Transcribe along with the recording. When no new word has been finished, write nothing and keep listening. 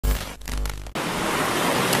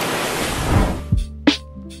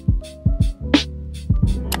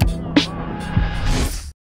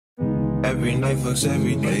Every night fucks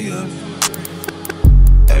every day up.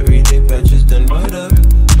 Every day patches done right up.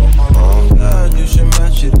 Oh God, you should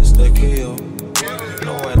match it, it's the KO.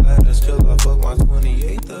 No one like us till I fuck my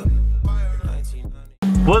 28th up.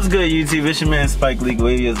 What's good, YouTube? It's your man SpikeLeak,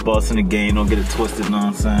 Waviest boss in the game. Don't get it twisted, know what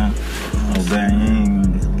I'm saying? Oh dang,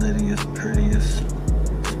 the littiest, prettiest,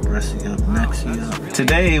 expressy up next year.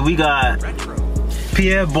 Today we got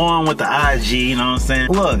Pierre Bourne with the IG, you know what I'm saying?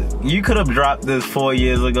 Look, you could have dropped this 4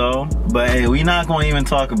 years ago, but hey, we not gonna even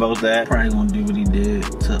talk about that. Probably gonna do what he did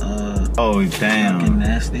to oh damn,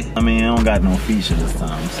 nasty. I mean, I don't got no feature this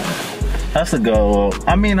time, so that's a go.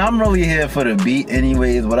 I mean, I'm really here for the beat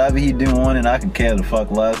anyways. Whatever he do on it, I could care the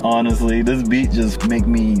fuck less. Honestly, this beat just make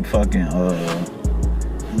me fucking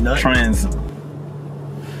trans.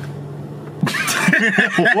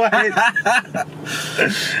 What?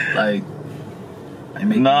 Like,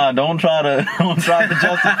 nah, don't try to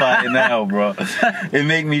justify it now, bro. It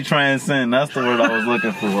make me transcend. That's the word I was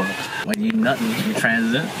looking for. When you nutting, you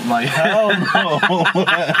transcend? Like, hell no.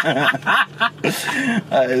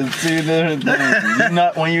 It's two different things. You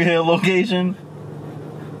nut when you hear location?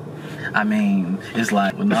 I mean, it's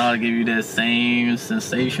like, well, now I give you that same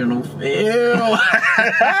sensational feel.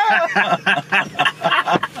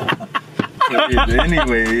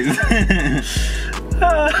 Anyways.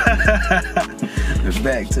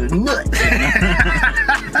 Back to the nut.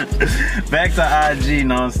 Back to IG, you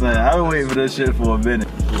know what I'm saying? I've been waiting for this shit for a minute.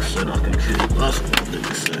 Bullshit, I can kick. That's what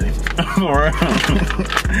niggas say. For real.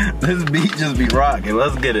 This beat just be rocking.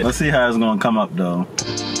 Let's get it. Let's see how it's gonna come up though.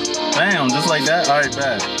 Damn, just like that? Alright,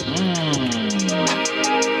 back.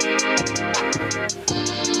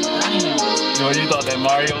 Yo, you thought that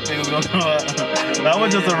Mario thing was gonna come up? That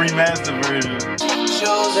was just a remastered version.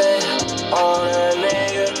 Chosen on a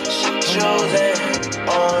nigga. Chosen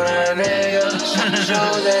on a nigga.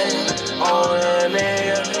 Chosen on a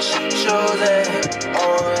nigga. Chosen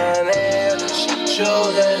on a nigga.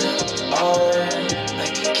 Chosen on. I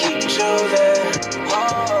can keep chosen.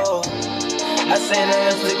 Oh, I seen an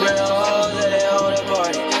Instagram hoes that they hold a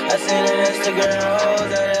party. I seen an Instagram hoes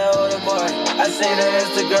that they hold a party. I seen an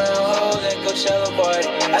Instagram hoes that Coachella party.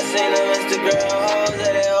 I seen an Instagram hoes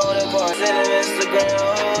that they hold a party. I seen an Instagram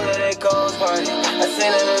hoes that they Coles party. I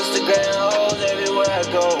seen an Instagram hoes everywhere I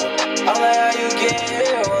go. I'm like, how you get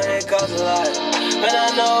here when it costs a lot? Man, I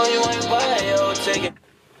know you ain't buying your ticket.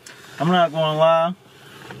 I'm not gonna lie,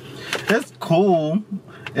 it's cool.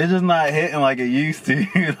 It's just not hitting like it used to.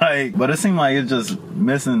 Like, but it seemed like it's just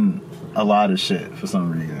missing a lot of shit for some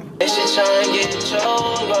reason. If she tryna get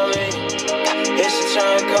chose by me, if she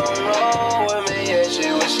tryna come roll with me, yeah, she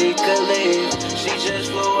wish she could leave. She just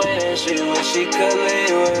flew in and she wish she could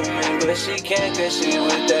leave with me, but she can't cause she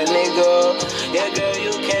with that nigga. Yeah, girl,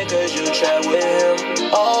 you can't cause you trap with him.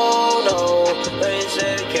 Oh no, but you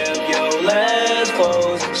should've kept your legs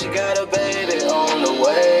closed. She got a baby on the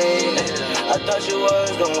way. I thought you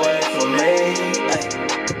was gonna wait for me.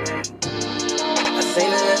 I seen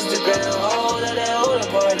an Instagram hole that they hold a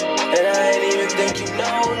party, and I ain't even think you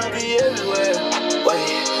know I be everywhere.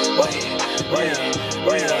 Wait.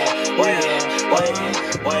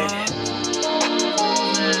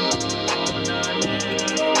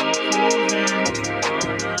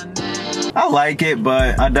 I like it,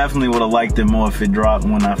 but I definitely would have liked it more if it dropped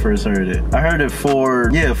when I first heard it. I heard it 4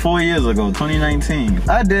 years ago, 2019.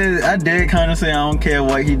 I did kind of say I don't care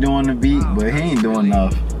what he doing the beat, but he ain't doing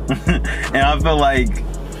enough. And I feel like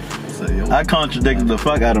I contradicted the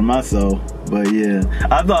fuck out of myself. But yeah,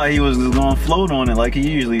 I thought he was just gonna float on it like he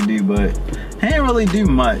usually do, but he didn't really do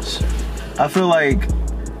much. I feel like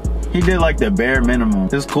he did like the bare minimum.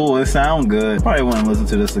 It's cool, it sound good. Probably wouldn't listen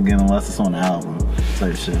to this again unless it's on the album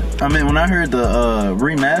type shit. I mean, when I heard the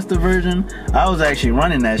remastered version, I was actually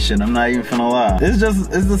running that shit. I'm not even finna lie. It's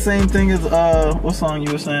the same thing as what song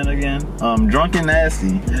you were saying again? Drunk and Nasty.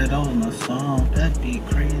 Yeah, that was my song. That beat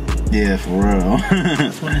crazy. Yeah, for real.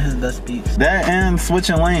 That's one of his best beats. That and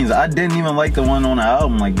Switching Lanes. I didn't even like the one on the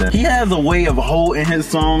album like that. He has a way of holding his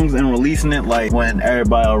songs and releasing it like when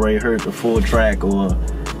everybody already heard the full track or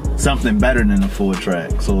something better than the full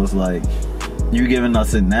track. So it's like, you giving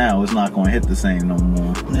us it now, it's not gonna hit the same no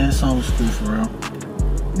more. Yeah, that song was cool for real.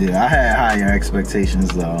 Yeah, I had higher expectations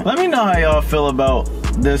though. Let me know how y'all feel about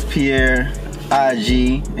this Pierre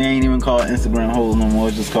IG. It ain't even called Instagram Holes no more,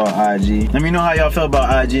 it's just called IG. Let me know how y'all feel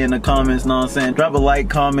about IG in the comments, know what I'm saying? Drop a like,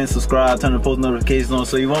 comment, subscribe, turn the post notifications on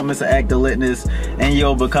so you won't miss an act of litness and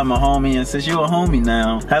you'll become a homie. And since you're a homie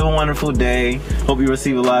now, have a wonderful day. Hope you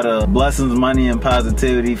receive a lot of blessings, money, and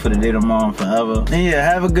positivity for the day tomorrow and forever. And yeah,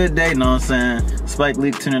 have a good day, know what I'm saying?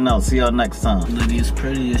 SpikeLeak tuning out. See y'all next time. Lydia's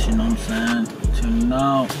prettiest, you know what I'm saying? Tuning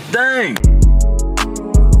out. Dang!